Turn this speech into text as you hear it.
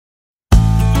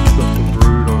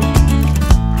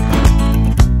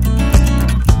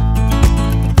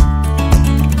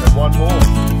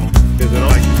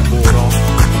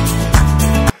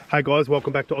Hey guys,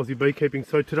 welcome back to Aussie Beekeeping.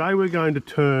 So today we're going to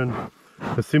turn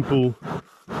a simple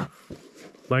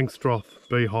Langstroth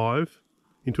beehive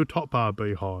into a top bar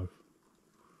beehive.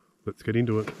 Let's get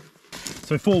into it.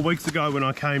 So 4 weeks ago when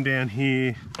I came down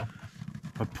here,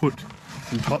 I put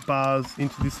some top bars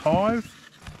into this hive.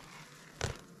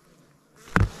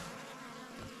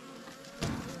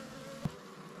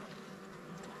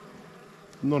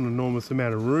 Not an enormous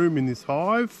amount of room in this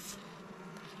hive.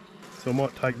 So I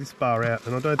might take this bar out,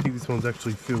 and I don't think this one's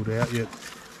actually filled out yet.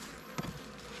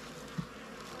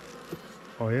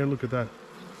 Oh yeah, look at that.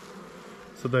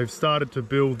 So they've started to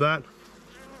build that.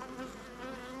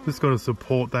 Just got to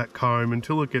support that comb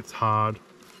until it gets hard.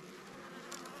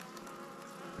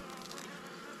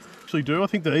 I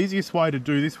think the easiest way to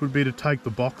do this would be to take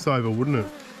the box over, wouldn't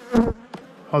it?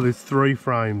 Oh, there's 3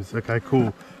 frames. Okay,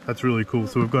 cool. That's really cool.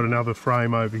 So we've got another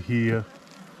frame over here.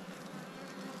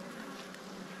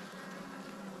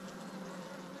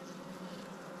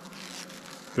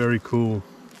 Very cool.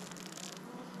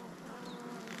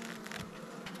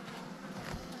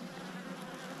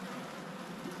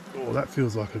 Oh, that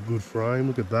feels like a good frame.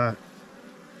 Look at that.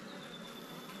 And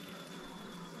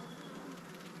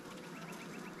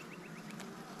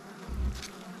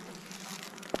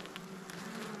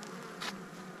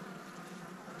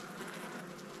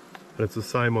it's the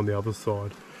same on the other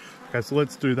side. Okay, so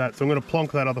let's do that. So I'm going to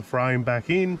plonk that other frame back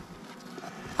in.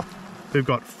 They've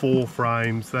got 4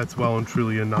 frames, that's well and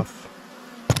truly enough.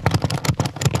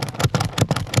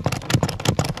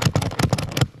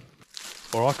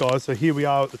 Alright guys, so here we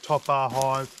are at the top bar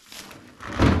hive.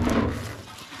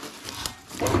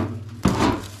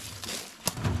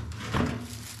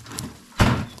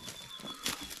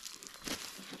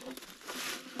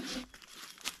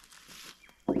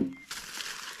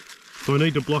 So I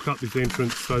need to block up this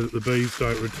entrance so that the bees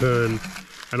don't return.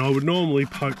 And I would normally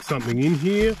poke something in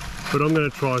here, but I'm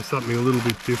going to try something a little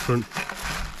bit different.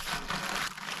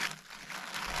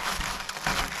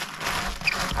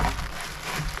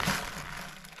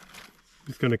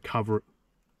 Just going to cover it.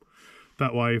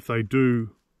 That way, if they do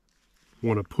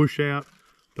want to push out,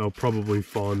 they'll probably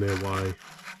find their way.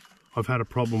 I've had a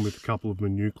problem with a couple of my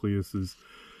nucleuses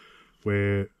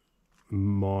where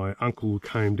my uncle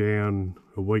came down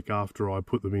a week after I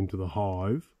put them into the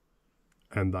hive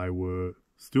and they were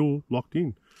still locked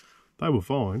in. They were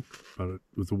fine, but it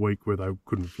was a week where they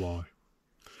couldn't fly.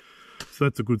 So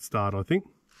that's a good start, I think.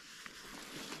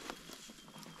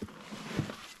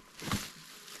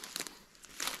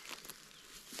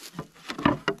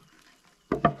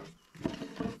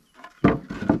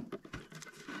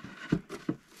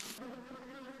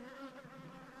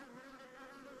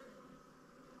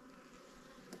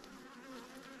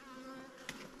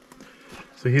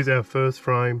 So here's our first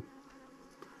frame.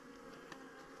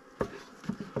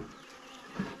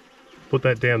 Put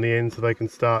that down the end so they can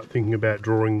start thinking about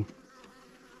drawing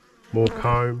more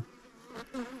comb.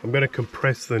 I'm going to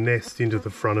compress the nest into the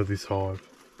front of this hive.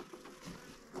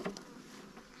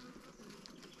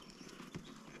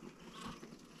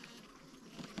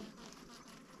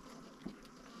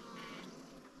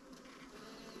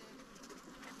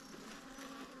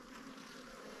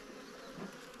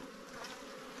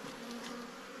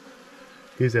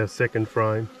 Here's our second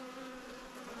frame.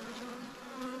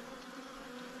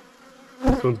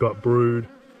 This one's got brood,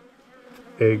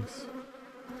 eggs,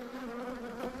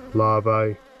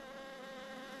 larvae.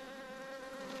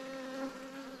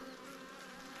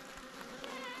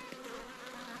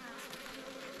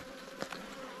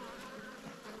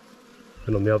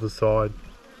 And on the other side,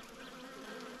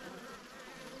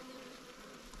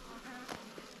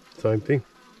 same thing.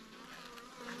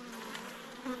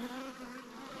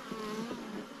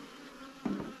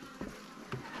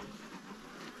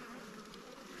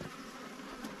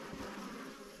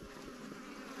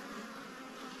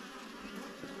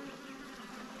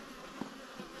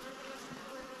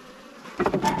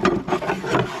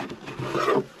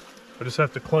 I just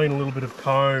have to clean a little bit of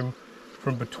comb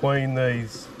from between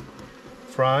these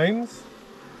frames.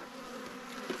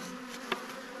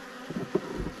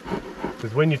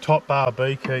 Because when you top bar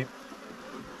beekeep,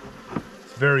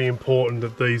 it's very important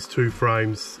that these 2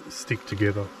 frames stick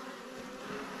together.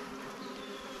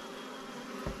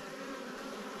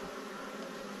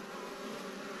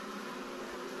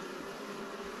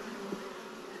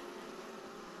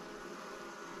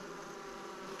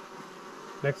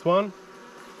 Next one.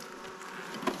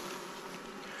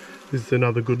 This is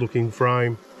another good looking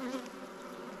frame.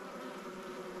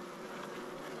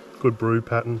 Good brood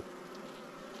pattern.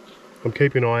 I'm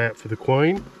keeping an eye out for the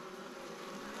queen.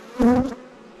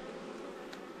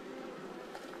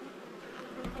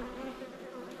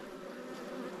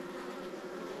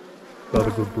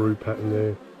 Another good brood pattern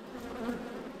there.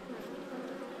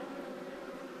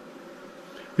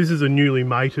 This is a newly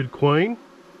mated queen.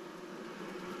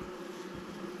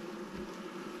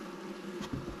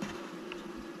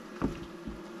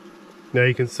 Now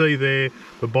you can see there,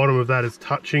 the bottom of that is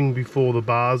touching before the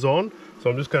bar's on.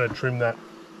 So I'm just going to trim that.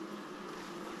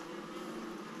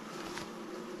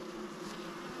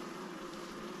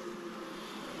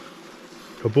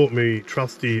 I bought me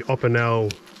trusty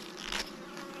Opinel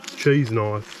cheese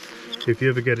knife. If you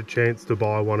ever get a chance to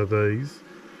buy one of these,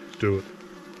 do it.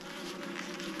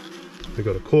 They've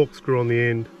got a corkscrew on the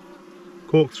end.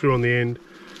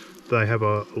 They have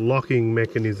a locking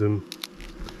mechanism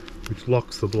which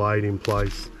locks the blade in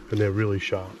place, and they're really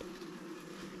sharp.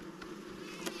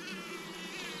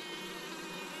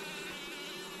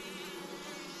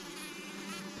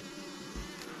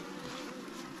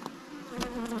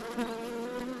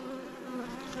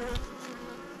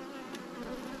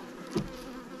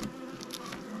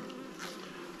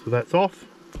 So that's off.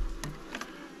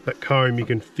 That comb, you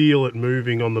can feel it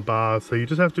moving on the bars, so you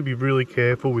just have to be really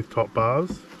careful with top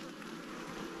bars.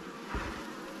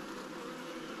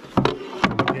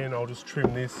 And again, I'll just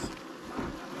trim this.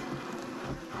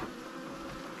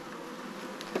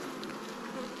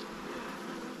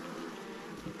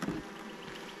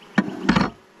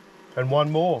 And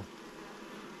one more.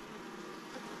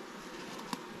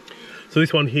 So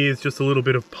this one here is just a little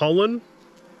bit of pollen.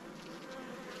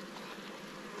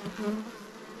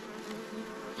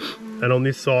 And on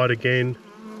this side again,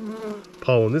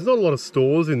 pollen. There's not a lot of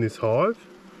stores in this hive.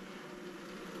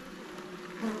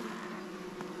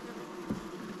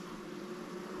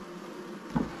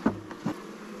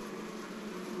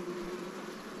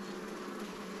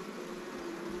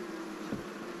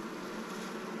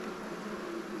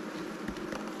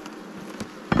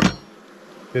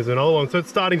 There's another one. So it's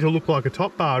starting to look like a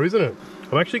top bar, isn't it?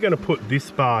 I'm actually going to put this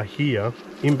bar here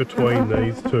in between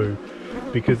these two,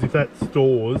 because if that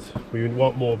stores, we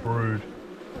want more brood.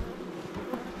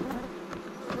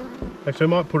 Actually, I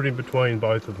might put it in between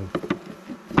both of them.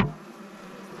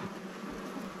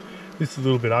 This is a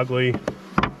little bit ugly.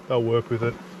 I'll work with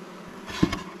it.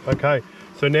 Okay,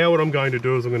 so now what I'm going to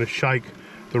do is I'm going to shake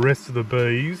the rest of the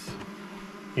bees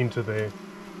into there.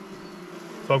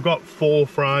 So I've got 4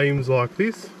 frames like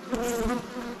this.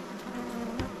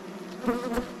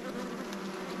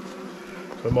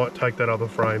 So I might take that other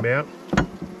frame out.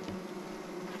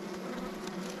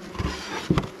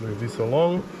 Move this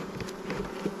along.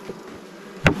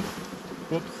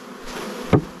 Whoops.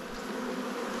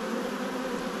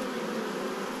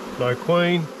 No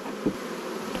queen.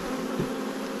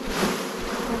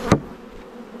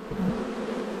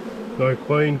 No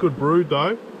queen. Good brood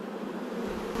though.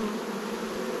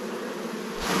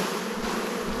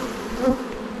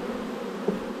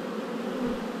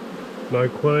 No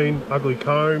queen, ugly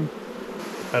comb,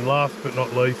 and last but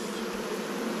not least,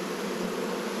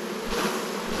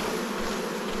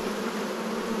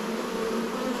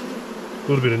 a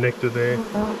little bit of nectar there.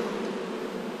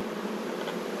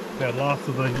 Now last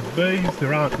of these bees,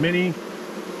 there aren't many,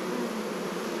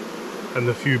 and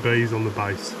the few bees on the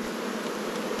base.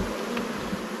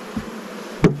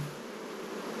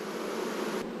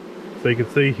 So you can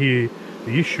see here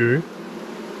the issue.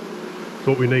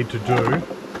 So what we need to do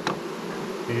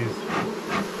is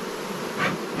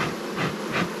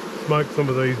smoke some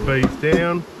of these bees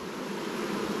down.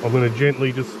 I'm going to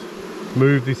gently just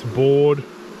move this board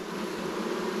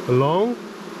along.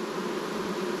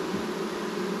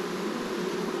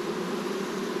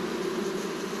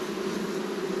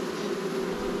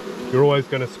 You're always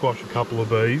going to squash a couple of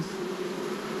bees.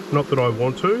 Not that I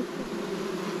want to.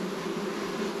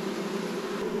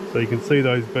 So you can see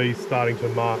those bees starting to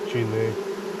march in there.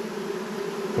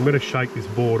 I'm going to shake this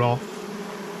board off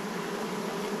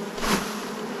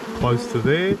close to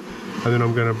there, and then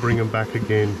I'm going to bring them back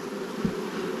again.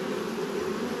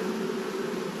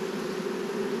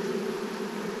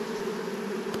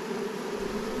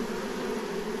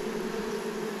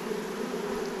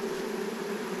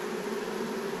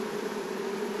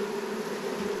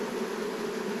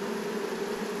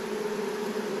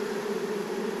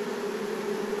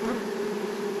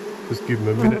 Just give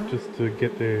them a minute just to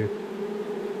get their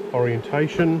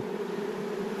orientation.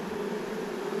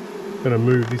 I'm going to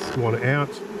move this one out.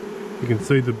 You can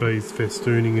see the bees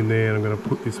festooning in there, and I'm going to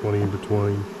put this one in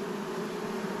between.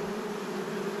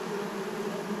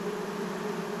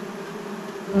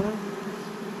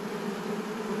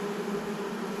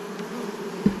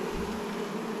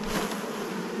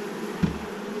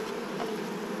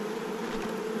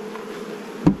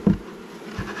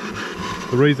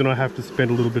 The reason I have to spend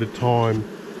a little bit of time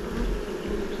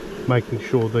making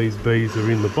sure these bees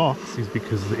are in the box is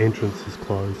because the entrance is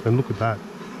closed. And look at that,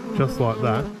 just like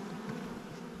that.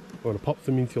 I'm going to pop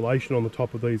some insulation on the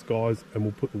top of these guys and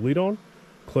we'll put the lid on,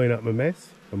 clean up my mess,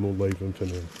 and we'll leave them for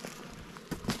now.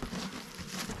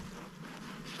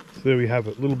 So there we have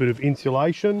it, a little bit of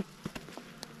insulation.